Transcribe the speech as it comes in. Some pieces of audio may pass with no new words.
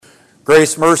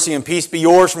Grace, mercy, and peace be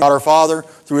yours from God our Father,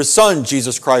 through His Son,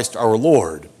 Jesus Christ our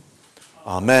Lord.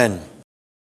 Amen.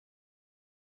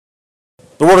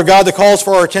 The Word of God that calls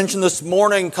for our attention this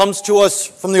morning comes to us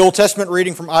from the Old Testament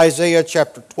reading from Isaiah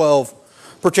chapter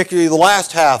 12, particularly the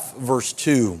last half, verse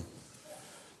 2.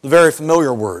 The very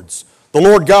familiar words. The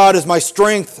Lord God is my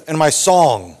strength and my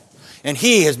song, and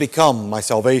He has become my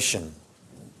salvation.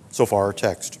 So far our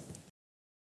text.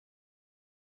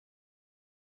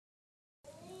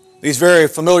 These very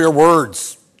familiar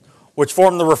words, which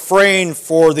form the refrain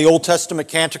for the Old Testament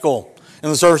canticle in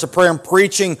the service of prayer and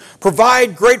preaching,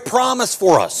 provide great promise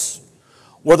for us,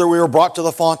 whether we were brought to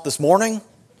the font this morning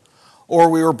or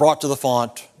we were brought to the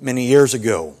font many years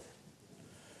ago.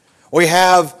 We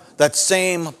have that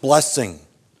same blessing.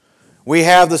 We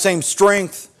have the same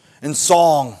strength and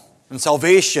song and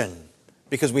salvation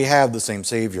because we have the same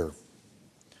Savior.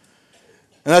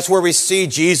 And that's where we see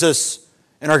Jesus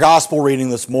in our gospel reading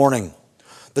this morning.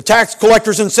 The tax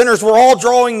collectors and sinners were all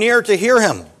drawing near to hear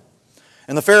Him,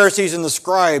 and the Pharisees and the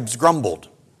scribes grumbled.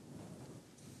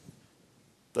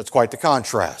 That's quite the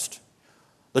contrast.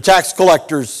 The tax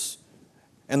collectors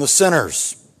and the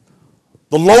sinners,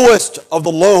 the lowest of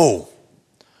the low,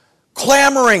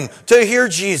 clamoring to hear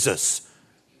Jesus,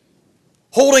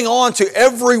 holding on to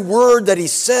every word that He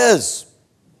says.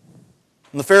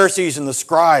 And the Pharisees and the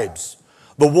scribes,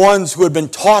 the ones who had been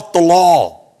taught the law,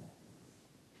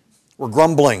 were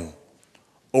grumbling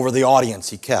over the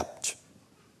audience He kept.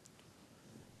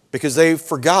 Because they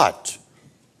forgot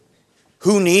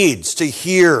who needs to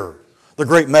hear the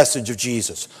great message of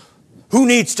Jesus. Who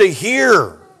needs to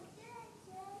hear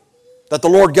that the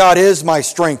Lord God is my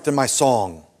strength and my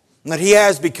song, and that He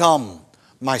has become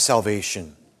my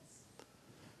salvation.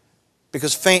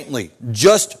 Because faintly,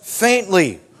 just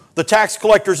faintly, the tax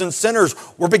collectors and sinners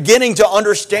were beginning to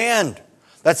understand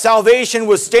that salvation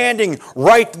was standing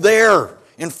right there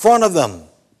in front of them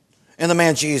in the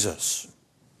man Jesus.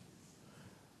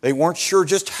 They weren't sure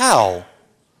just how,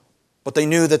 but they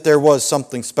knew that there was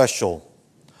something special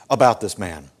about this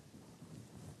man.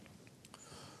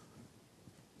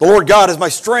 The Lord God is my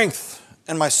strength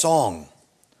and my song.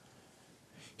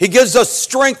 He gives us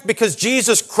strength because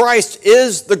Jesus Christ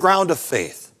is the ground of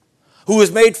faith, who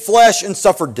was made flesh and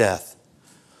suffered death.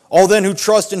 All then who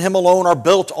trust in Him alone are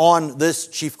built on this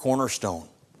chief cornerstone.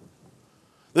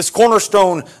 This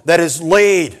cornerstone that is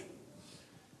laid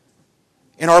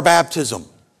in our baptism.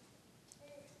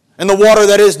 And the water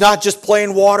that is not just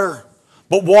plain water,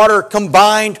 but water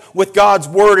combined with God's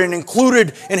Word and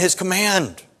included in His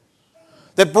command.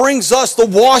 That brings us the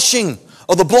washing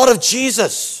of the blood of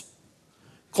Jesus,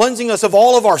 cleansing us of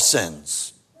all of our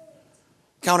sins,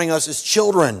 counting us as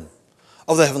children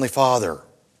of the Heavenly Father.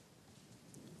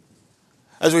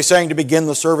 As we sang to begin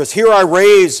the service, here I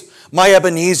raise my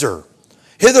Ebenezer.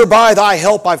 Hither by thy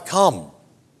help I've come,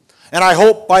 and I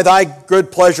hope by thy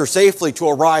good pleasure safely to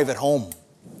arrive at home.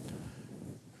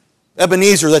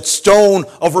 Ebenezer, that stone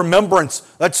of remembrance,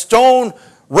 that stone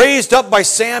raised up by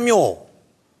Samuel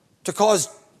to cause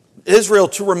Israel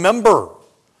to remember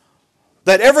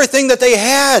that everything that they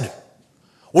had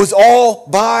was all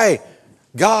by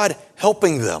God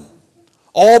helping them,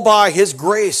 all by His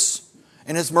grace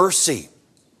and His mercy.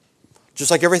 Just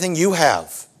like everything you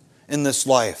have in this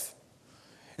life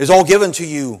is all given to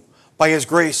you by His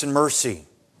grace and mercy.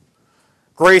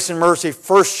 Grace and mercy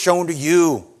first shown to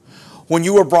you when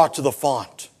you were brought to the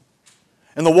font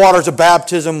and the waters of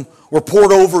baptism were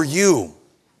poured over you,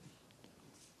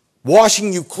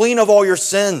 washing you clean of all your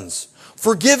sins,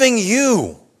 forgiving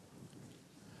you,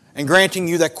 and granting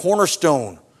you that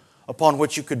cornerstone upon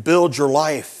which you could build your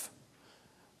life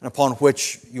and upon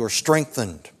which you are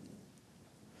strengthened.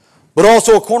 But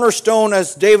also a cornerstone,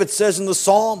 as David says in the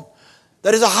psalm,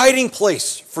 that is a hiding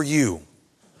place for you.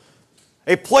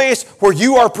 A place where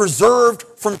you are preserved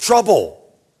from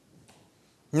trouble.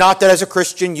 Not that as a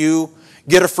Christian you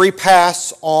get a free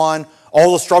pass on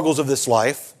all the struggles of this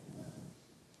life.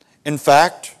 In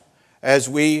fact, as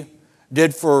we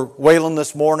did for Waylon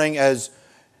this morning, as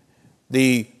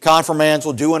the confirmands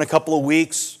will do in a couple of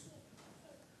weeks,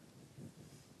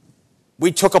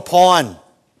 we took upon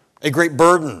a great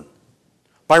burden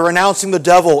by renouncing the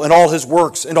devil and all his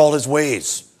works and all his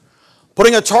ways,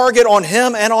 putting a target on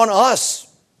him and on us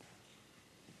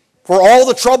for all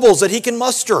the troubles that he can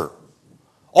muster.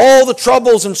 All the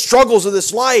troubles and struggles of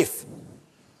this life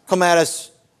come at us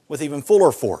with even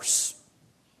fuller force.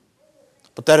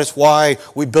 But that is why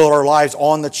we build our lives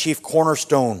on the chief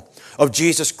cornerstone of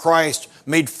Jesus Christ,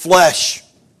 made flesh,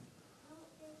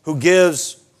 who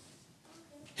gives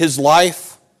His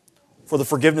life for the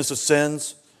forgiveness of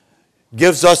sins,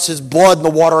 gives us His blood in the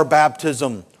water of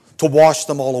baptism to wash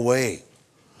them all away,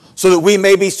 so that we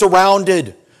may be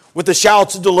surrounded with the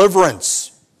shouts of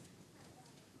deliverance,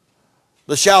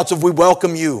 the shouts of we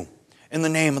welcome you in the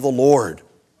name of the Lord,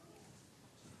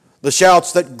 the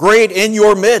shouts that great in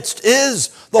your midst is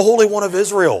the Holy One of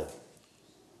Israel,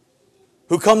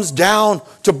 who comes down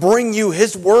to bring you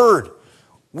His word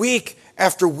week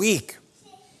after week.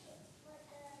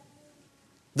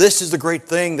 This is the great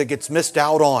thing that gets missed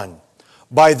out on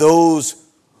by those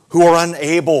who are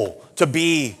unable to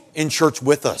be in church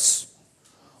with us.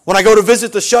 When I go to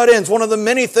visit the shut-ins, one of the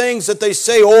many things that they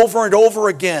say over and over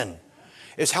again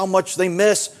is how much they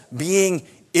miss being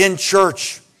in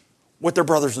church with their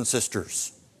brothers and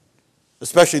sisters,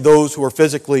 especially those who are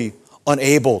physically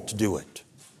unable to do it.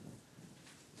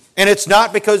 And it's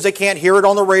not because they can't hear it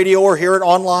on the radio or hear it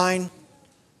online,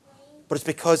 but it's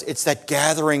because it's that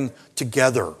gathering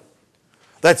together,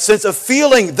 that sense of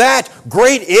feeling that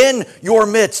great in your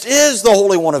midst is the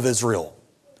Holy One of Israel,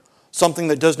 something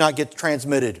that does not get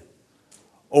transmitted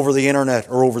over the internet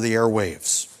or over the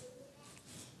airwaves.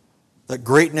 That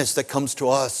greatness that comes to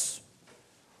us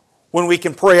when we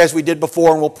can pray as we did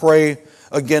before, and we'll pray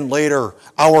again later,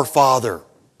 Our Father,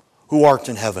 who art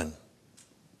in heaven.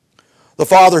 The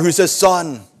Father who says,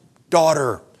 Son,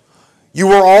 daughter, you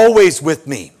are always with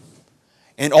me,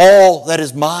 and all that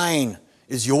is mine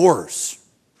is yours.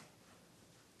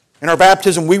 In our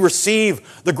baptism, we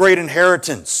receive the great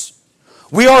inheritance.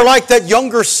 We are like that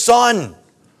younger son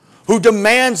who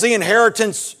demands the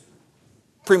inheritance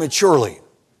prematurely.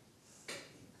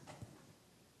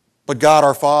 But God,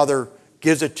 our Father,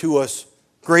 gives it to us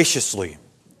graciously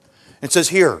and says,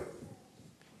 here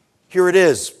it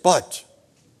is, but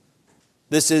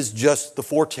this is just the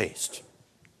foretaste.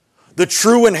 The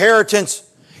true inheritance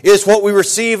is what we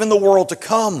receive in the world to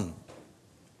come.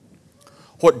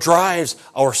 What drives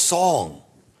our song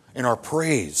and our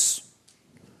praise.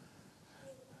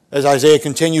 As Isaiah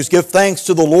continues, give thanks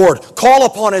to the Lord. Call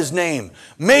upon His name.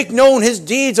 Make known His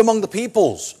deeds among the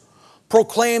peoples.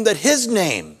 Proclaim that His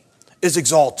name is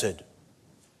exalted.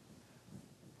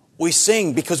 We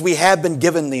sing because we have been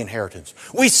given the inheritance.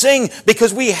 We sing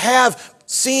because we have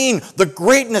seen the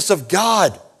greatness of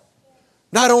God,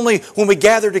 not only when we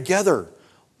gather together,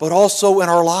 but also in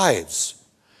our lives.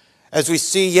 As we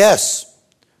see, yes,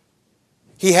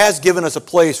 He has given us a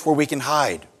place where we can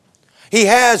hide. He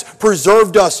has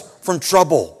preserved us from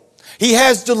trouble. He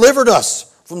has delivered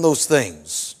us from those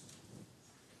things.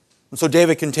 And so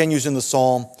David continues in the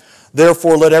psalm,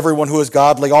 therefore let everyone who is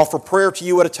godly offer prayer to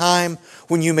you at a time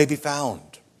when you may be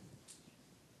found.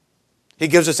 He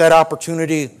gives us that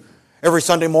opportunity every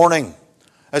Sunday morning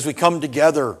as we come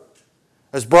together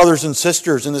as brothers and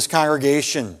sisters in this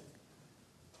congregation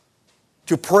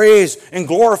to praise and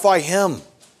glorify Him,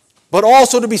 but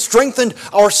also to be strengthened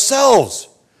ourselves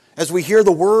as we hear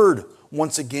the Word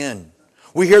once again.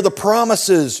 We hear the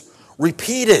promises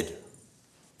repeated,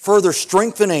 further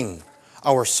strengthening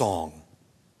our song.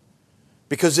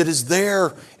 Because it is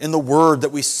there in the Word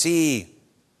that we see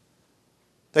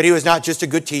that He was not just a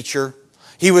good teacher.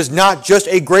 He was not just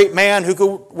a great man who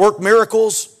could work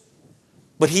miracles,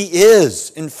 but He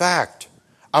is, in fact,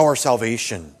 our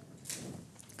salvation.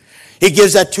 He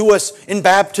gives that to us in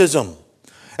baptism.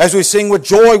 As we sing with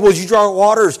joy, will you draw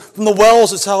waters from the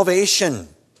wells of salvation?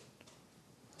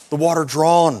 The water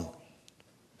drawn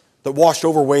that washed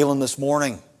over Waylon this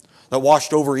morning, that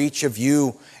washed over each of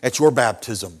you at your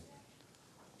baptism.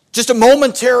 Just a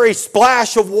momentary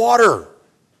splash of water.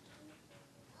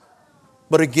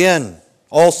 But again,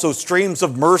 also streams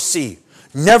of mercy,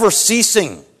 never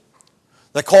ceasing,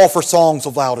 that call for songs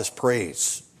of loudest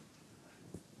praise.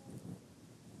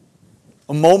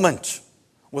 A moment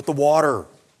with the water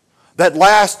that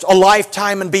lasts a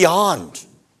lifetime and beyond.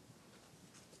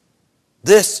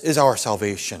 This is our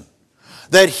salvation.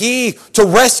 That He, to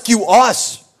rescue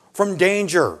us from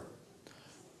danger,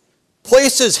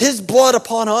 places His blood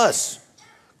upon us,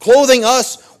 clothing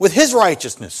us with His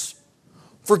righteousness,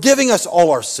 forgiving us all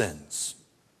our sins.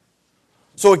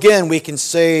 So again, we can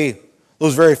say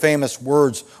those very famous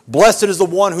words, blessed is the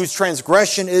one whose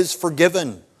transgression is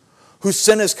forgiven, whose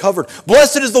sin is covered.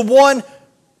 Blessed is the one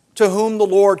to whom the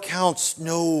Lord counts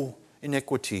no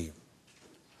iniquity,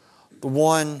 the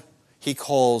one He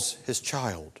calls His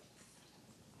child.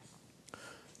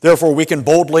 Therefore, we can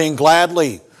boldly and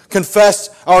gladly confess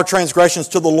our transgressions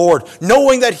to the Lord,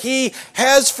 knowing that He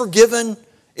has forgiven,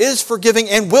 is forgiving,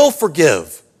 and will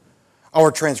forgive our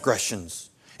transgressions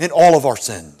and all of our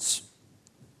sins.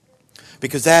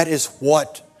 Because that is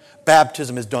what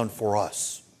baptism has done for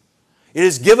us. It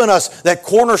has given us that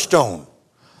cornerstone,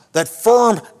 that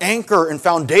firm anchor and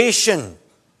foundation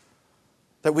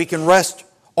that we can rest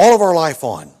all of our life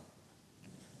on.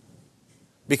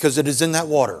 because it is in that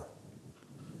water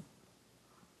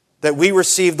that we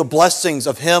receive the blessings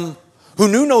of Him who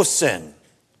knew no sin,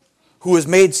 who has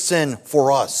made sin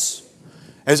for us.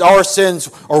 As our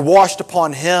sins are washed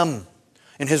upon Him,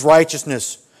 and His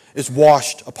righteousness is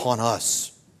washed upon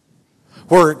us.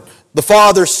 Where the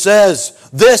Father says,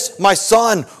 "This, my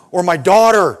son or my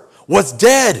daughter, was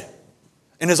dead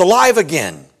and is alive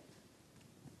again.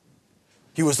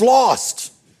 He was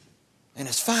lost and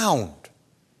is found."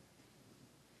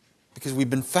 Because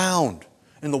we've been found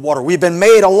in the water. We've been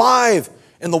made alive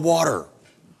in the water.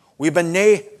 We've been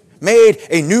made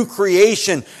a new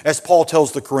creation, as Paul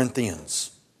tells the Corinthians.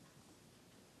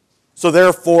 So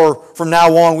therefore, from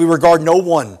now on, we regard no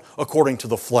one according to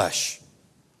the flesh.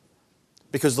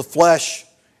 Because the flesh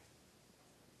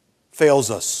fails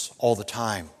us all the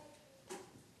time.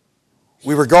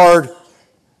 We regard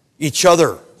each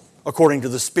other according to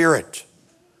the Spirit,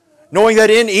 knowing that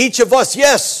in each of us,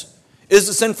 yes, is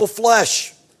the sinful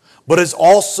flesh, but is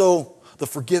also the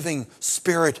forgiving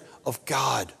Spirit of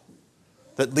God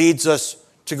that leads us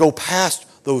to go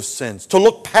past those sins, to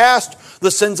look past the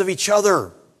sins of each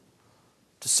other,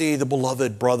 to see the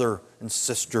beloved brother and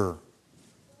sister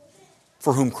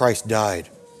for whom Christ died,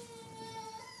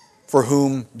 for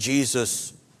whom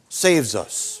Jesus saves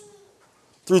us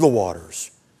through the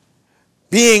waters,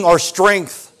 being our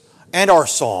strength and our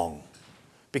song,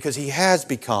 because He has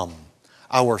become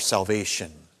our salvation.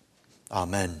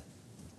 Amen.